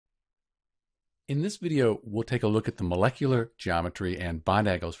In this video, we'll take a look at the molecular geometry and bond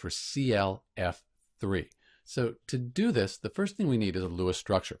angles for ClF3. So to do this, the first thing we need is a Lewis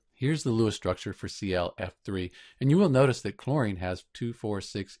structure. Here's the Lewis structure for ClF3, and you will notice that chlorine has 2, 4,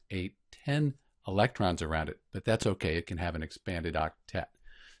 6, 8, 10 electrons around it, but that's okay. It can have an expanded octet.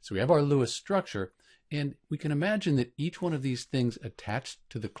 So we have our Lewis structure, and we can imagine that each one of these things attached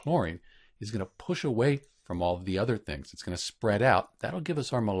to the chlorine is going to push away from all of the other things. It's going to spread out. That'll give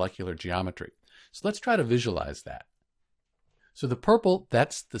us our molecular geometry. So let's try to visualize that. So the purple,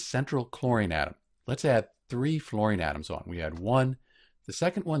 that's the central chlorine atom. Let's add 3 fluorine atoms on. We had 1. The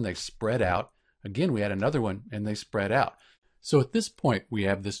second one, they spread out. Again, we had another one, and they spread out. So at this point, we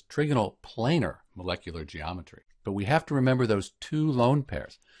have this trigonal planar molecular geometry. But we have to remember those 2 lone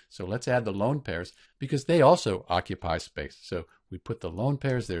pairs. So let's add the lone pairs because they also occupy space. So we put the lone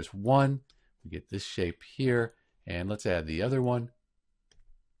pairs. There's 1. We get this shape here. And let's add the other one.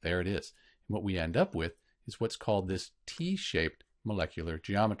 There it is. What we end up with is what's called this T-shaped molecular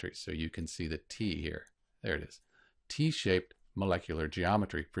geometry. So you can see the T here. There it is. T-shaped molecular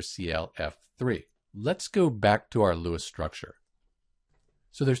geometry for ClF3. Let's go back to our Lewis structure.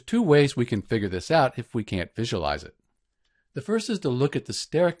 So there's 2 ways we can figure this out if we can't visualize it. The first is to look at the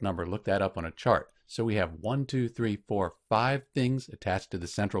steric number, look that up on a chart. So we have 1, 2, 3, 4, 5 things attached to the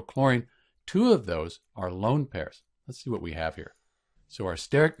central chlorine. 2 of those are lone pairs. Let's see what we have here. So our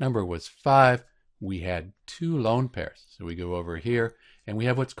steric number was 5. We had 2 lone pairs. So we go over here, and we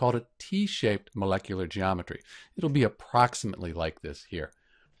have what's called a T-shaped molecular geometry. It'll be approximately like this here.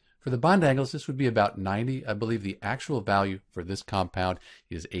 For the bond angles, this would be about 90. I believe the actual value for this compound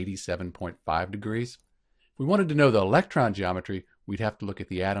is 87.5 degrees. If we wanted to know the electron geometry, we'd have to look at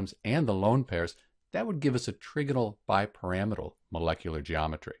the atoms and the lone pairs. That would give us a trigonal bipyramidal molecular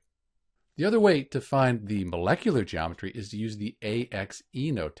geometry. The other way to find the molecular geometry is to use the AXE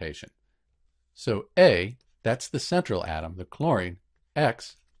notation. So A, that's the central atom, the chlorine.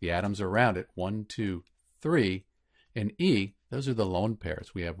 X, the atoms around it, 1, 2, 3. And E, those are the lone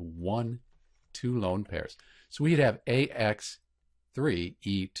pairs. We have 1, 2 lone pairs. So we'd have AX3,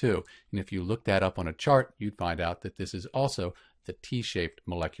 E2. And if you look that up on a chart, you'd find out that this is also the T-shaped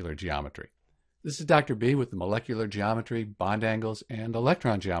molecular geometry. This is Dr. B with the molecular geometry, bond angles, and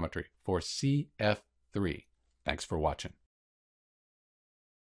electron geometry for ClF3. Thanks for watching.